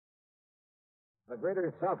The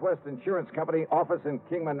Greater Southwest Insurance Company office in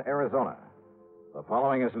Kingman, Arizona. The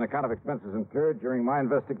following is an account of expenses incurred during my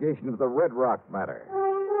investigation of the Red Rock matter.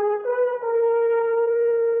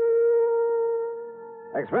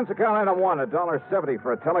 Expense account item 1, $1.70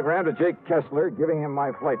 for a telegram to Jake Kessler giving him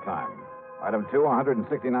my flight time. Item 2,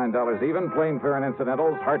 $169 even, plane fare and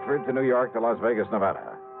incidentals, Hartford to New York to Las Vegas,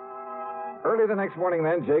 Nevada. Early the next morning,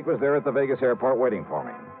 then, Jake was there at the Vegas airport waiting for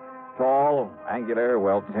me. Tall, angular,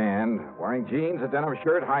 well-tanned, wearing jeans, a denim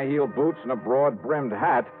shirt, high-heeled boots, and a broad-brimmed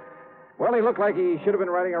hat. Well, he looked like he should have been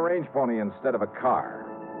riding a range pony instead of a car.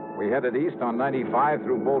 We headed east on 95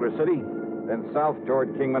 through Boulder City, then south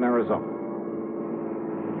toward Kingman, Arizona.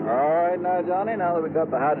 All right, now, Johnny, now that we got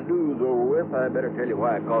the how-to-dos over with, I better tell you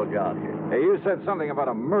why I called you out here. Hey, you said something about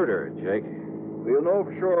a murder, Jake. We'll know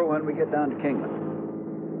for sure when we get down to Kingman.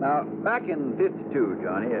 Now, back in 52,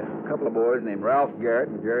 Johnny, a couple of boys named Ralph Garrett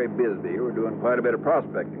and Jerry Bisbee were doing quite a bit of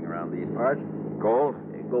prospecting around these parts. Gold?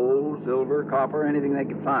 Gold, silver, copper, anything they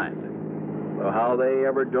could find. So how they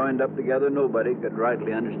ever joined up together, nobody could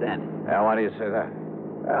rightly understand it. Yeah, why do you say that?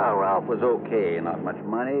 Well, Ralph was okay. Not much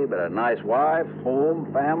money, but a nice wife,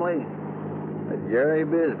 home, family. But Jerry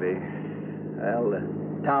Bisbee, well,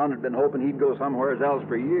 the town had been hoping he'd go somewhere else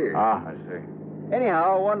for years. Ah, I see.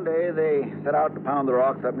 Anyhow, one day they set out to pound the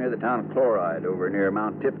rocks up near the town of Chloride over near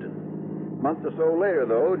Mount Tipton. A month or so later,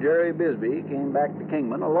 though, Jerry Bisbee came back to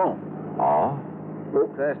Kingman alone. Oh?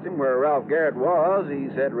 Folks asked him where Ralph Garrett was. He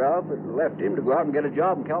said Ralph had left him to go out and get a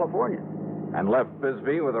job in California. And left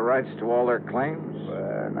Bisbee with the rights to all their claims?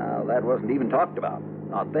 Well, now, that wasn't even talked about.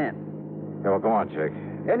 Not then. Yeah, well, go on, Jake.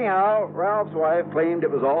 Anyhow, Ralph's wife claimed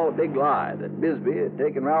it was all a big lie, that Bisbee had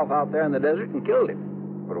taken Ralph out there in the desert and killed him.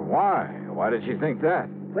 But why? Why did she think that?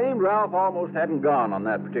 Claimed Ralph almost hadn't gone on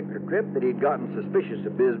that particular trip, that he'd gotten suspicious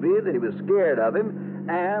of Bisbee, that he was scared of him,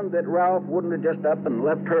 and that Ralph wouldn't have just up and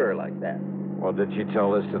left her like that. Well, did she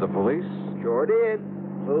tell this to the police? Sure did.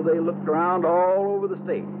 So they looked around all over the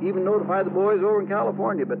state, even notified the boys over in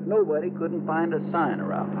California, but nobody couldn't find a sign of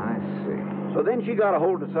Ralph. I see. So then she got a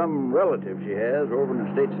hold of some relative she has over in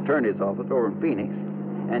the state's attorney's office over in Phoenix.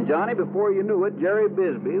 And, Johnny, before you knew it, Jerry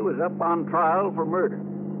Bisbee was up on trial for murder.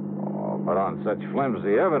 But on such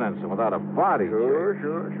flimsy evidence and without a body.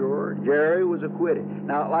 Sure. Jerry was acquitted.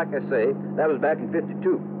 Now, like I say, that was back in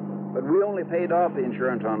 52. But we only paid off the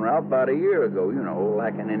insurance on Ralph about a year ago,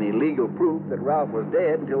 lacking any legal proof that Ralph was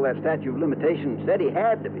dead until that statute of limitations said he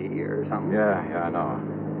had to be here or something. Yeah, I know.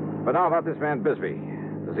 But now about this man Bisbee.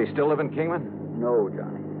 Does he still live in Kingman? No,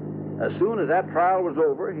 Johnny. As soon as that trial was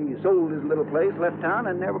over, he sold his little place, left town,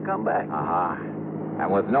 and never come back. Uh-huh. And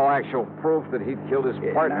with no actual proof that he'd killed his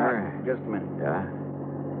partner. Now, just a minute. Yeah?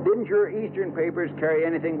 Didn't your Eastern papers carry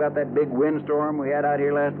anything about that big windstorm we had out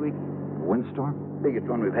here last week? Windstorm? Biggest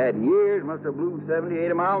one we've had in years. Must have blew 70,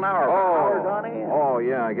 80 mile an hour. Oh,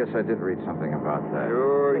 yeah, I guess I did read something about that.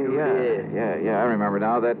 Sure you did. Yeah, I remember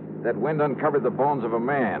now. That wind uncovered the bones of a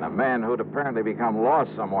man who'd apparently become lost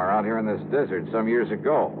somewhere out here in this desert some years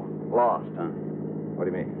ago. Lost, huh? What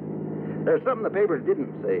do you mean? There's something the papers didn't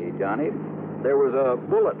say, Johnny. There was a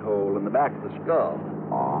bullet hole in the back of the skull.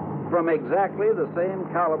 Oh? From exactly the same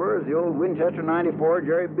caliber as the old Winchester 94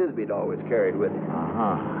 Jerry Bisbee'd always carried with him.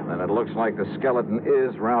 Uh-huh. Then it looks like the skeleton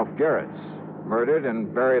is Ralph Garrett's. Murdered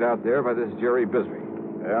and buried out there by this Jerry Bisbee.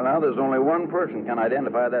 Well, now, there's only one person can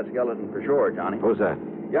identify that skeleton for sure, Johnny. Who's that?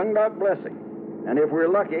 Young Doc Blessing. And if we're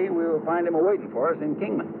lucky, we'll find him awaiting for us in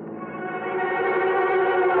Kingman.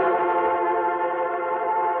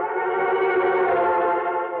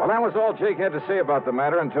 Well, that was all Jake had to say about the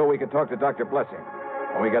matter until we could talk to Dr. Blessing.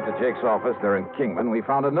 When we got to Jake's office there in Kingman, we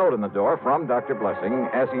found a note in the door from Dr. Blessing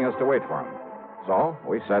asking us to wait for him. So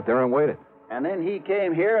we sat there and waited. And then he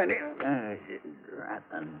came here and... Rat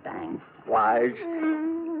the dang flies.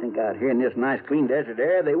 Think out here in this nice, clean desert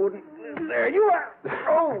air, they wouldn't... There you are.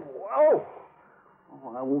 Oh,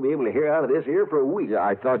 I won't be able to hear out of this here for a week. Yeah,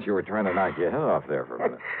 I thought you were trying to knock your head off there for a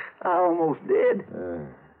minute. I almost did.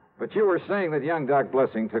 But you were saying that young Doc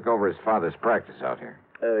Blessing took over his father's practice out here.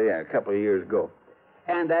 Yeah, a couple of years ago.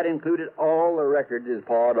 And that included all the records his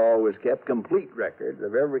pa had always kept, complete records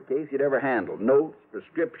of every case he'd ever handled. Notes,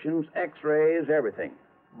 prescriptions, x-rays, everything.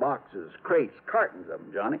 Boxes, crates, cartons of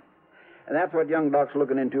them, Johnny. And that's what young Doc's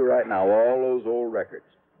looking into right now, all those old records.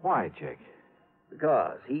 Why, Jake?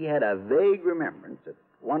 Because he had a vague remembrance that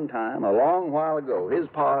one time, a long while ago, his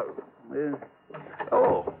pa...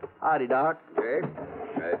 Oh, howdy, Doc. Jake,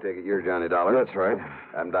 I take it you're Johnny Dollar. That's right.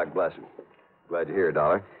 I'm Doc Blessing. Glad you're here,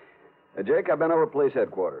 Dollar. Jake, I've been over at police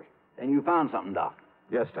headquarters. And you found something, Doc?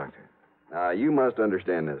 Yes, Doctor. Now, you must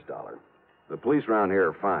understand this, Dollar. The police around here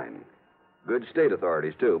are fine. Good state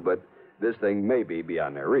authorities, too, but this thing may be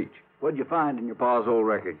beyond their reach. What'd you find in your pa's old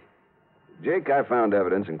record? Jake, I found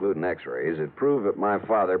evidence, including x-rays, that proved that my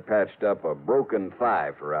father patched up a broken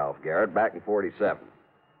thigh for Ralph Garrett back in 47.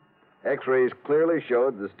 X-rays clearly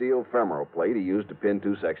showed the steel femoral plate he used to pin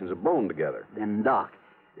two sections of bone together. Then, Doc.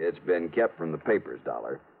 It's been kept from the papers,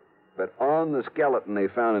 Dollar. But on the skeleton they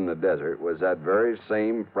found in the desert was that very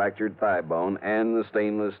same fractured thigh bone and the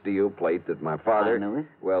stainless steel plate that my father... I know it.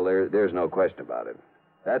 Well, there's no question about it.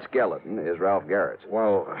 That skeleton is Ralph Garrett's.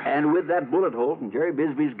 Well, And with that bullet hole from Jerry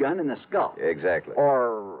Bisbee's gun in the skull. Exactly.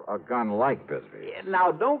 or a gun like Bisbee. Yeah,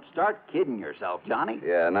 now, don't start kidding yourself, Johnny.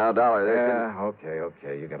 Yeah, now, Dollar, there's...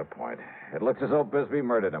 Okay, you got a point. It looks as though Bisbee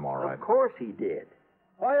murdered him, all right. Of course he did.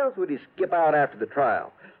 Why else would he skip out after the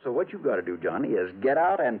trial? So what you've got to do, Johnny, is get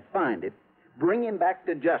out and find it, bring him back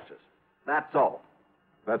to justice. That's all.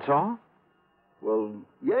 That's all? Well,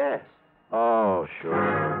 yes. Oh,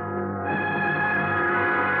 sure.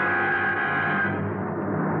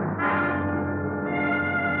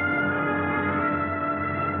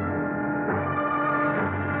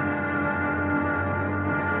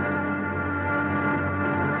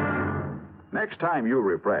 Next time you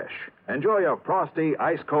refresh, enjoy a frosty,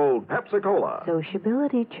 ice-cold Pepsi-Cola.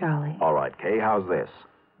 Sociability, Charlie. All right, Kay, how's this?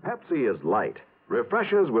 Pepsi is light,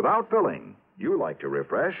 refreshes without filling. You like to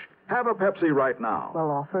refresh? Have a Pepsi right now.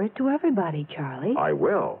 Well, offer it to everybody, Charlie. I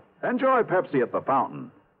will. Enjoy Pepsi at the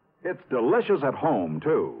fountain. It's delicious at home,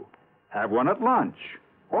 too. Have one at lunch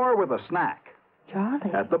or with a snack.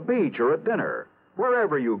 Charlie. At the beach or at dinner.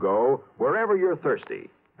 Wherever you go, wherever you're thirsty,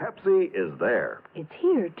 Pepsi is there. It's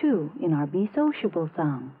here, too, in our Be Sociable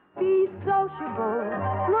song. Be sociable,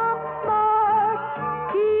 look smart,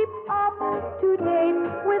 keep up to date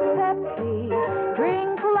with Pepsi.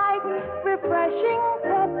 Drink light, refreshing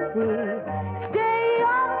Pepsi. Stay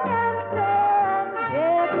young and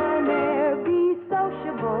fair, debonair. Be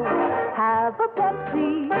sociable, have a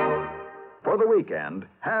Pepsi. For the weekend,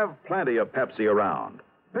 have plenty of Pepsi around.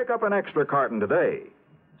 Pick up an extra carton today.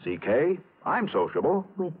 CK, I'm sociable.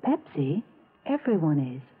 With Pepsi, everyone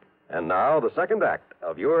is. And now, the second act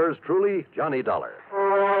of yours truly, Johnny Dollar.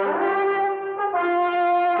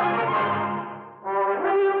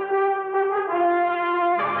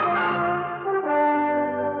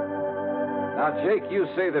 Now, Jake, you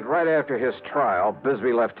say that right after his trial,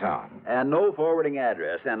 Bisbee left town. And no forwarding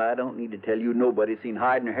address, and I don't need to tell you nobody's seen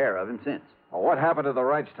hide nor hair of him since. Well, what happened to the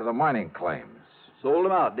rights to the mining claims? Sold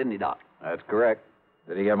him out, didn't he, Doc? That's correct.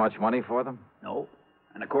 Did he get much money for them? No.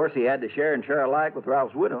 And, of course, he had to share and share alike with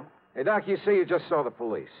Ralph's widow. Hey, Doc, you say you just saw the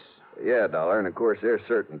police. Yeah, Dollar, and of course they're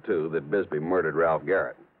certain, too, that Bisbee murdered Ralph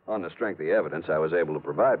Garrett. On the strength of the evidence I was able to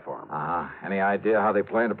provide for him. Uh-huh. Any idea how they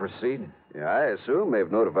plan to proceed? Yeah, I assume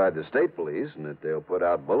they've notified the state police and that they'll put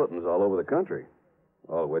out bulletins all over the country.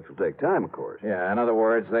 All of which will take time, of course. Yeah, in other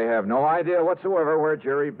words, they have no idea whatsoever where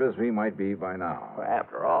Jerry Bisbee might be by now. Well,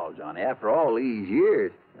 after all, Johnny, after all these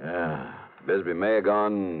years. Yeah. Bisbee may have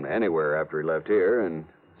gone anywhere after he left here, and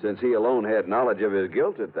since he alone had knowledge of his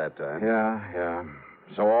guilt at that time. Yeah.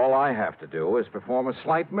 So all I have to do is perform a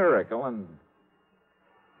slight miracle and...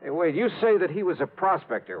 Hey, wait, you say that he was a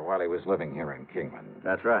prospector while he was living here in Kingman.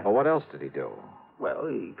 That's right. Well, what else did he do? Well,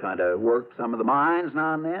 he kind of worked some of the mines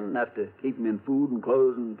now and then, enough to keep him in food and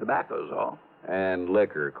clothes and tobacco's all. And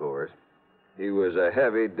liquor, of course. He was a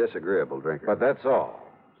heavy, disagreeable drinker. But that's all.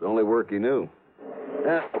 It's the only work he knew.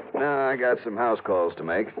 Now I got some house calls to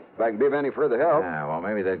make. If I can be of any further help. Yeah, well,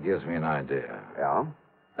 maybe that gives me an idea. Yeah?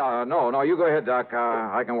 No, you go ahead, Doc.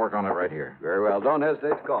 I can work on it right here. Very well. Don't hesitate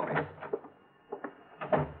to call me.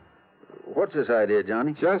 What's this idea,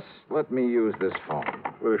 Johnny? Just let me use this phone.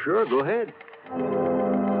 Well, sure, go ahead.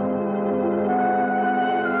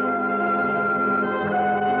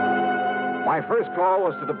 My first call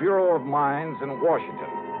was to the Bureau of Mines in Washington.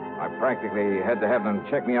 I practically had to have them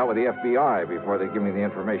check me out with the FBI before they give me the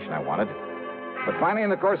information I wanted. But finally, in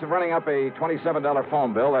the course of running up a $27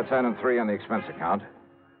 phone bill, that's item 3 on the expense account.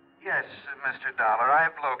 Yes, Mr. Dollar,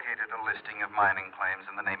 I've located a listing of mining claims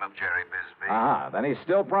in the name of Jerry Bisbee. Then he's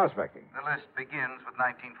still prospecting. The list begins with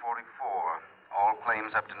 1944. All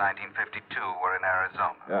claims up to 1952 were in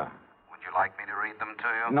Arizona. Yeah. Would you like me to read them to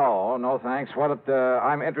you? No, thanks. What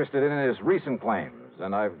I'm interested in is recent claims,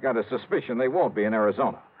 and I've got a suspicion they won't be in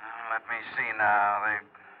Arizona. Let me see now.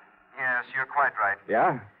 Yes, you're quite right.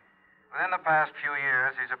 Yeah? Within the past few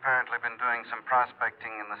years, he's apparently been doing some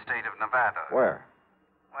prospecting in the state of Nevada. Where?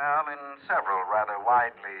 Well, in several rather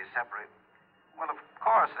widely separate... Well, of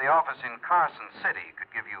course, the office in Carson City could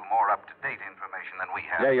give you more up-to-date information than we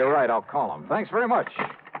have. Yeah, you're right. I'll call him. Thanks very much.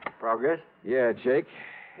 Progress? Yeah, Jake.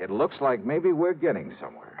 It looks like maybe we're getting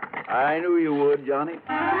somewhere. I knew you would, Johnny.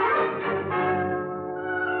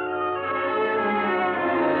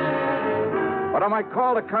 But on my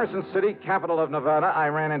call to Carson City, capital of Nevada, I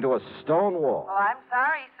ran into a stone wall. Well, I'm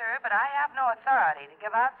sorry, sir, but I have no authority to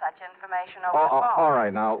give out such information over the phone. All right,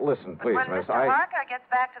 now, listen, please, But when miss. Mr. Harker gets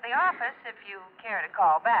back to the office, if you care to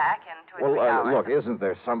call back in 2 or 3 hours. Look, isn't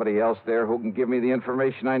there somebody else there who can give me the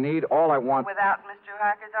information I need? All I want... Without Mr.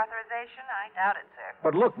 Harker's authorization? I doubt it, sir.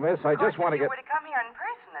 But look, miss, I just want to If get... you were to come here in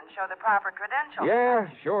person and show the proper credentials. Yeah,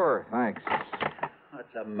 sure, thanks. What's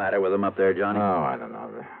the matter with him up there, Johnny? Oh, I don't know.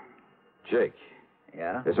 Jake,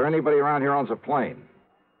 Yeah? is there anybody around here who owns a plane?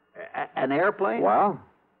 An airplane? Well?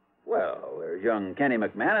 Well, there's young Kenny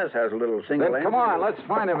McManus has a little single Then come on, let's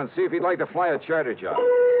find him and see if he'd like to fly a charter job.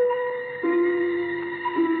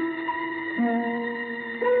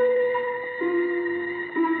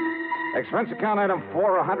 Expense account item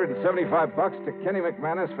 4, $175 to Kenny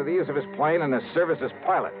McManus for the use of his plane and his service as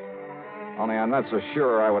pilot. Only I'm not so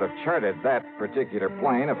sure I would have chartered that particular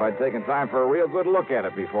plane if I'd taken time for a real good look at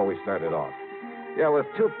it before we started off. Yeah, with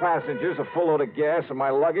 2 passengers, a full load of gas, and my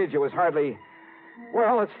luggage, it was hardly...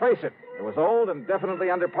 Well, let's face it. It was old and definitely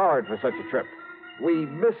underpowered for such a trip. We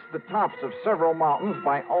missed the tops of several mountains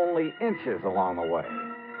by only inches along the way.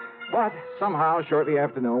 But somehow, shortly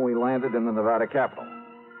after noon, we landed in the Nevada capital.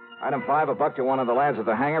 Item 5, $1 to one of the lads at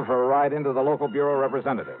the hangar for a ride into the local bureau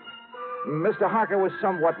representative. Mr. Harker was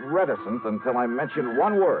somewhat reticent until I mentioned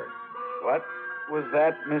one word. What was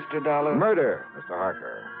that, Mr. Dollar? Murder, Mr.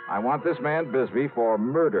 Harker. I want this man Bisbee for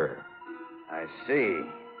murder. I see.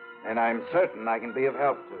 And I'm certain I can be of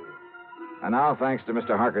help to you. And now, thanks to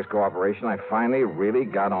Mr. Harker's cooperation, I finally really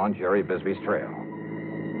got on Jerry Bisbee's trail.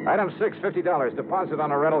 Item 6, $50, deposit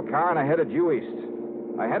on a rental car, and I headed due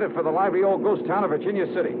east. I headed for the lively old ghost town of Virginia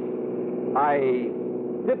City. I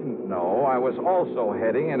didn't know I was also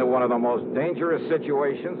heading into one of the most dangerous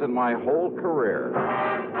situations in my whole career.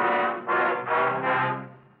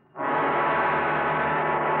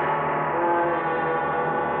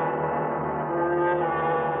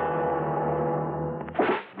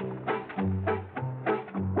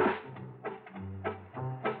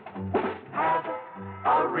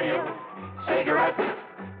 A real cigarette.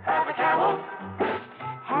 Have a Camel.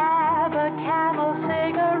 Have a Camel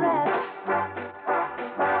cigarette.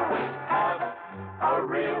 Have a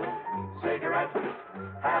real cigarette.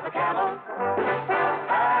 Have a Camel.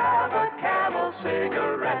 Have a Camel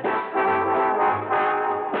cigarette.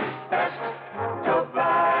 Best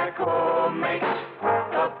tobacco makes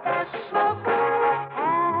the best smoke.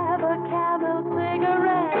 Have a Camel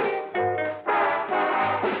cigarette.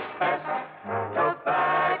 Best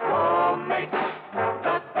tobacco makes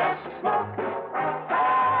the best smoke.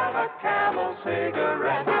 Have a Camel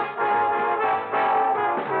cigarette.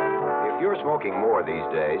 If you're smoking more these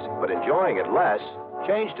days, but enjoying it less,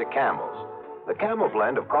 change to Camels. The Camel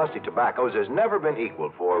blend of costly tobaccos has never been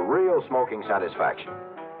equaled for real smoking satisfaction.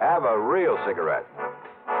 Have a real cigarette.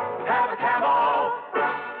 Have a Camel.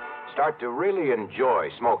 Start to really enjoy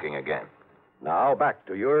smoking again. Now back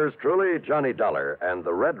to yours truly, Johnny Dollar and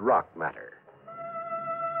the Red Rock Matter.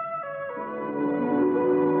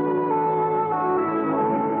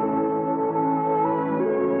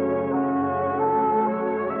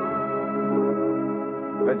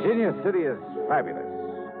 Virginia City is fabulous.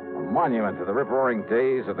 A monument to the rip-roaring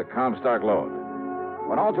days of the Comstock Lode.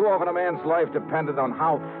 When all too often a man's life depended on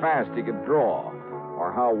how fast he could draw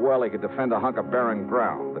or how well he could defend a hunk of barren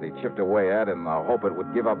ground that he chipped away at in the hope it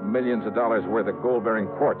would give up millions of dollars worth of gold-bearing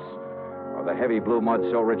quartz or the heavy blue mud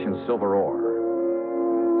so rich in silver ore.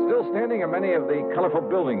 Still standing are many of the colorful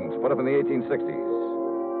buildings put up in the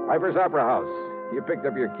 1860s. Piper's Opera House. You picked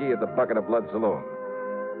up your key at the Bucket of Blood Saloon.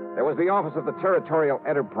 There was the office of the Territorial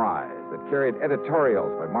Enterprise that carried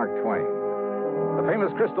editorials by Mark Twain. The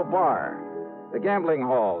famous Crystal Bar. The gambling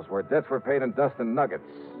halls where debts were paid in dust and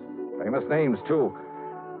nuggets. Famous names, too.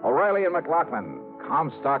 O'Reilly and McLaughlin,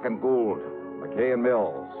 Comstock and Gould, McKay and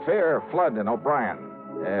Mills, Fair, Flood, and O'Brien.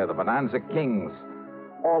 Yeah, the Bonanza Kings.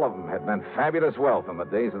 All of them had meant fabulous wealth in the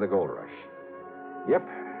days of the gold rush. Yep,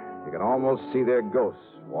 you can almost see their ghosts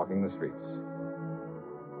walking the streets.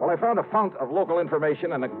 Well, I found a fount of local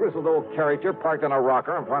information and a grizzled old character parked on a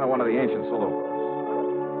rocker in front of one of the ancient saloons.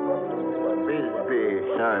 Bisbee,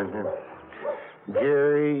 son.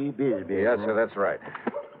 Jerry Bisbee. Yes, sir, that's right.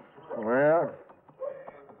 Well,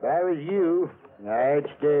 if I was you, I'd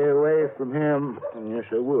stay away from him. Yes,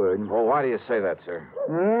 I would. Well, why do you say that, sir?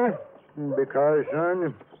 Because,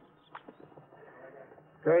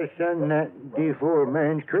 son, that D4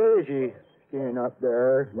 man's crazy. Staying up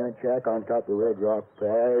there in that shack on top of Red Rock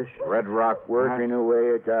Pass. Red Rock? Working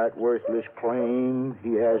away at that worthless claim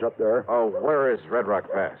he has up there. Oh, where is Red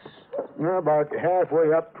Rock Pass? About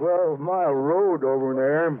halfway up 12-mile road over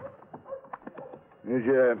there.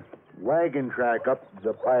 There's wagon track up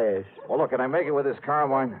the pass. Well, look, can I make it with this car of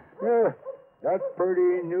mine? Yeah, that's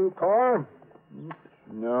pretty new car.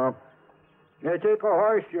 No. Now, take a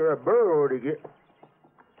horse or a burro to get...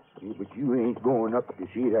 Yeah, but you ain't going up to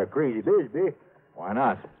see that crazy Bisbee. Why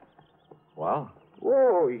not? Well?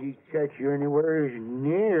 Whoa, he'd catch you anywhere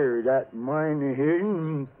near that mine of his.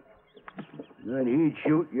 Then he'd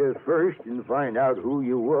shoot you first and find out who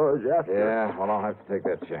you was after. Yeah, well, I'll have to take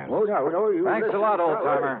that chance. Oh, no, you... Thanks a lot,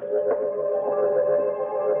 old-timer.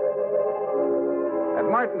 At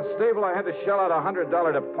Martin's stable, I had to shell out a $100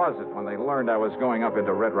 deposit when they learned I was going up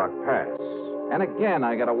into Red Rock Pass. And again,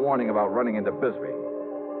 I got a warning about running into Bisbee.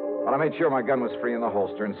 But I made sure my gun was free in the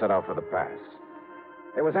holster and set out for the pass.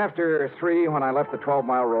 It was after 3 when I left the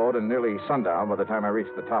 12-mile road and nearly sundown by the time I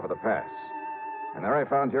reached the top of the pass. And there I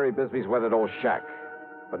found Jerry Bisbee's weathered old shack,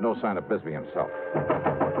 but no sign of Bisbee himself.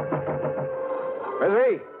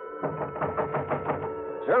 Bisbee!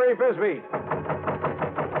 Jerry Bisbee!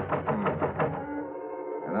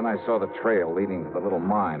 And then I saw the trail leading to the little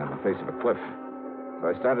mine on the face of a cliff. So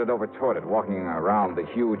I started over toward it, walking around the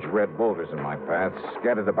huge red boulders in my path,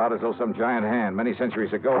 scattered about as though some giant hand many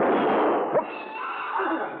centuries ago. Whoops!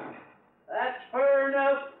 That's fair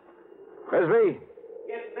enough. Bisbee!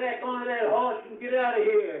 Get back on that horse and get out of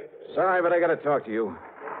here. Sorry, but I gotta talk to you.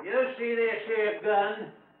 You see this here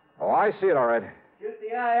gun. Oh, I see it all right. Shoot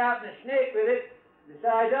the eye out and a snake with it.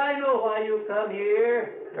 Besides, I know why you come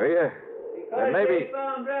here. Do you? Because maybe... they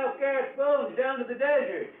found Ralph Garrett's bones down to the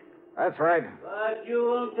desert. That's right. But you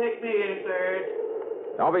won't take me in third.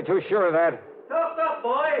 Don't be too sure of that. Talk up,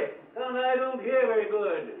 boy. Son, I don't hear very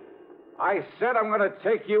good. I said I'm going to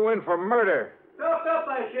take you in for murder. Talk up,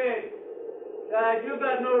 I said. Besides, you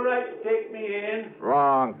got no right to take me in.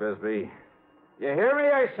 Wrong, Bisbee. You hear me?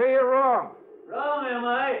 I say you're wrong. Wrong, am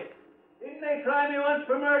I? Didn't they try me once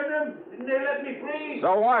for murdering? Didn't they let me free?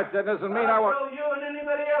 So what? That doesn't mean I was... So you and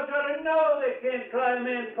anybody else ought to know they can't try a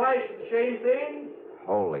man twice for the same thing.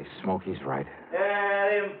 Holy smoke, he's right.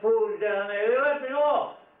 Them fools down there, they let me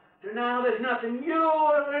off. So now there's nothing you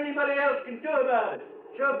or anybody else can do about it.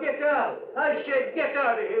 So get out. I said get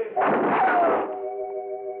out of here.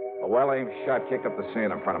 A well-aimed shot kicked up the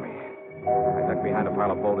sand in front of me. I ducked behind a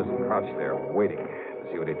pile of boulders and crouched there, waiting to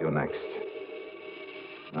see what he'd do next.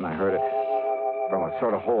 Then I heard it from a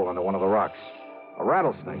sort of hole under one of the rocks. A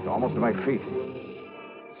rattlesnake, almost to my feet.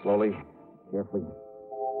 Slowly, carefully, I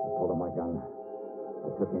pulled out my gun. I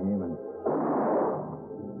took aim and...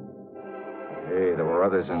 Hey, there were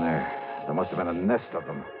others in there. There must have been a nest of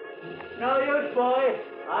them. No use, boy.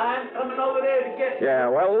 I'm coming over there to get you. Yeah,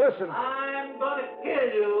 well, listen. I'm going to kill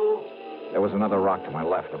you. There was another rock to my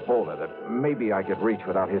left, a boulder that maybe I could reach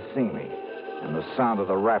without his seeing me. And the sound of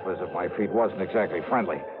the rappers at my feet wasn't exactly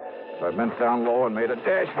friendly. So I bent down low and made a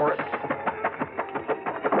dash for it.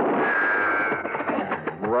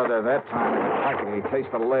 Brother, that time I could practically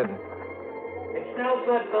taste the lead. It's no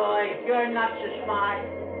good, boy. You're not so smart.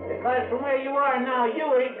 Because from where you are now,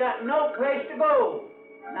 you ain't got no place to go.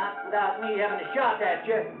 Not without me having a shot at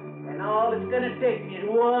you. And all it's going to take is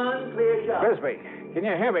one clear shot. Bisbee, can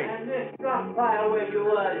you hear me? And this rock pile where you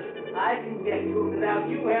was, I can get to without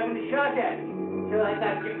you having a shot at me. So I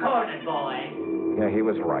got you cornered, boy. Yeah, he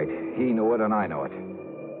was right. He knew it and I knew it.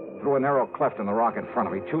 Through a narrow cleft in the rock in front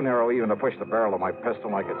of me, too narrow even to push the barrel of my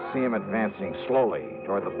pistol, I could see him advancing slowly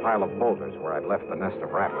toward the pile of boulders where I'd left the nest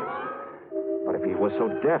of rattlers. But if he was so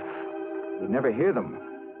deaf, he'd never hear them.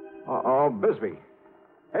 Oh, Bisbee.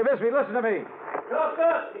 Hey, Bisbee, listen to me. Talk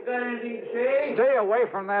up. You got anything to say? Stay away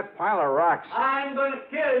from that pile of rocks. I'm going to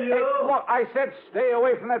kill you. Hey, look, I said stay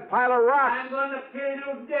away from that pile of rocks. I'm going to kill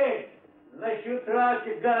you dead. Unless you throw out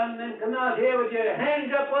your gun, then come out here with your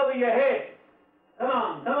hands up over your head. Come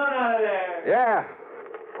on out of there. Yeah.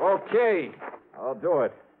 Okay. I'll do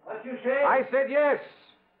it. What you say? I said yes.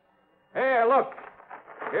 Here, look.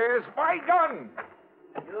 Here's my gun.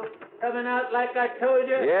 You coming out like I told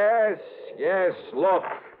you? Yes, look.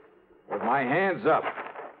 With my hands up.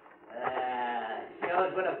 I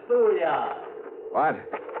was going to fool you. What?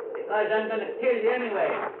 Because I'm going to kill you anyway.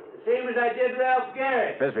 The same as I did Ralph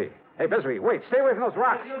Garrett. Bisbee. Hey, Bisbee, wait. Stay away from those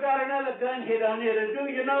rocks. If you got another gun hit on you, it'll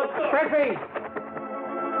do you no good. Bisbee!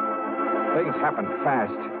 Things happened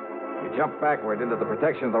fast. He jumped backward into the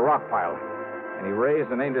protection of the rock pile, and he raised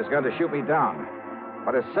and aimed his gun to shoot me down.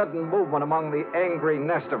 But a sudden movement among the angry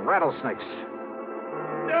nest of rattlesnakes.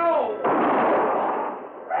 No!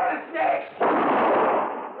 Rattlesnakes!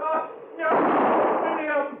 No! Any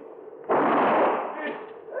of them!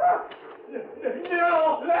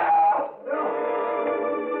 No!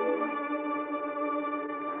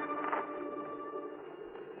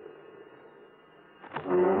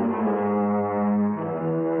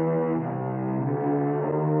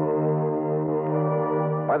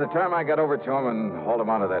 By the time I got over to him and hauled him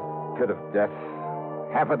out of that pit of death,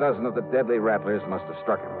 half a dozen of the deadly rattlers must have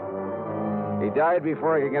struck him. He died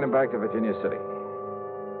before I could get him back to Virginia City.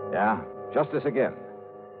 Yeah, justice again.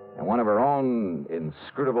 In one of her own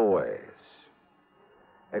inscrutable ways.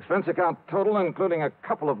 Expense account total, including a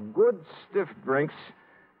couple of good stiff drinks.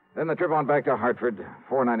 Then the trip on back to Hartford,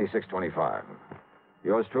 $496.25.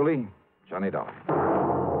 Yours truly, Johnny Dollar.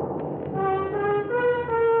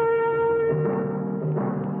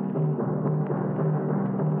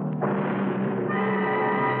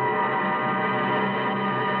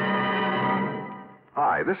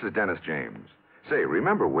 Hi, this is Dennis James. Say,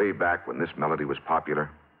 remember way back when this melody was popular?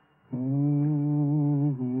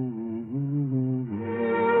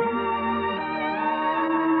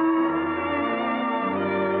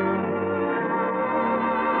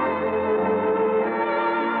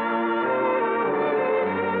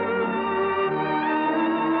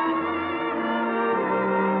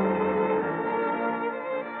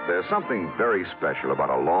 There's something very special about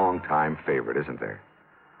a long-time favorite, isn't there?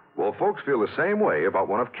 Well, folks feel the same way about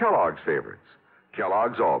one of Kellogg's favorites,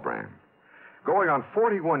 Kellogg's All Brand. Going on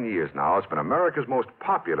 41 years now, it's been America's most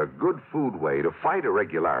popular good food way to fight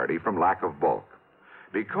irregularity from lack of bulk.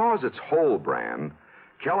 Because it's whole brand,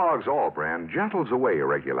 Kellogg's All Brand gentles away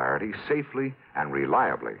irregularity safely and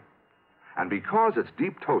reliably. And because it's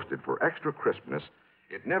deep toasted for extra crispness,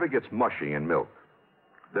 it never gets mushy in milk.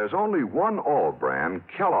 There's only one All Brand,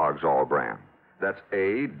 Kellogg's All Brand. That's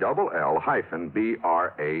ALL-BRAN.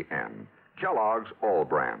 Kellogg's All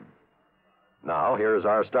Brand. Now, here's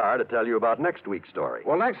our star to tell you about next week's story.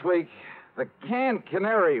 Well, next week, the canned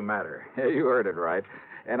canary matter. You heard it right.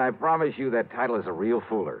 And I promise you that title is a real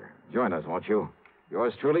fooler. Join us, won't you?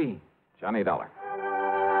 Yours truly, Johnny Dollar.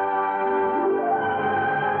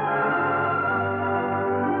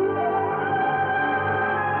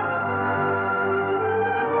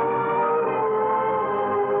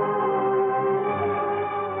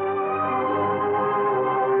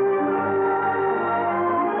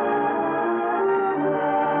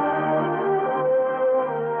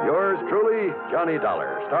 Johnny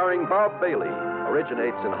Dollar, starring Bob Bailey,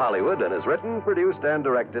 originates in Hollywood and is written, produced, and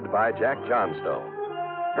directed by Jack Johnstone.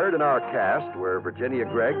 Heard in our cast were Virginia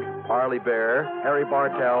Gregg, Parley Bear, Harry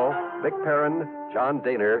Bartell, Vic Perrin, John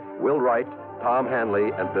Daner, Will Wright, Tom Hanley,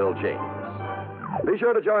 and Bill James. Be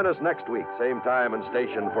sure to join us next week, same time and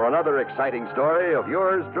station, for another exciting story of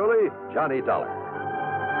yours truly, Johnny Dollar.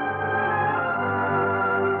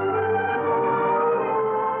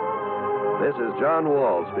 This is John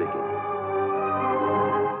Wall speaking.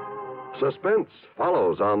 Suspense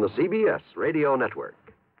follows on the CBS radio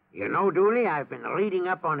network. You know, Dooley, I've been reading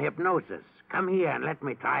up on hypnosis. Come here and let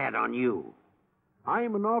me try it on you. I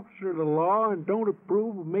am an officer of the law and don't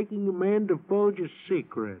approve of making a man divulge his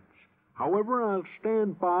secrets. However, I'll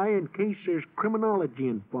stand by in case there's criminology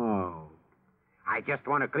involved. I just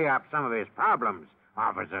want to clear up some of his problems,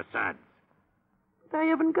 Officer Suggs. But I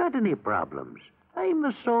haven't got any problems. I'm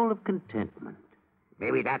the soul of contentment.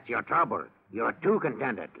 Maybe that's your trouble. You're too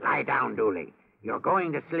contented. Lie down, Dooley. You're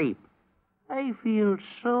going to sleep. I feel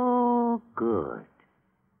so good.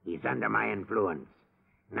 He's under my influence.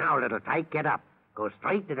 Now, little tyke, get up. Go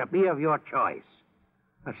straight to the beer of your choice.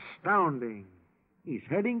 Astounding. He's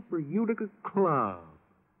heading for Utica Club.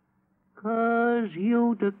 'Cause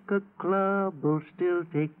Utica Club will still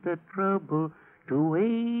take the trouble to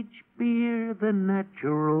age beer the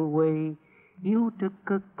natural way.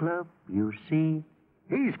 Utica Club, you see.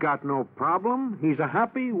 He's got no problem. He's a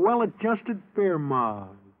happy, well-adjusted beer mug.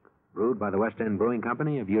 Brewed by the West End Brewing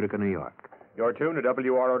Company of Utica, New York. You're tuned to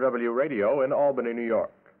WROW Radio in Albany, New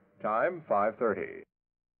York. Time, 5:30.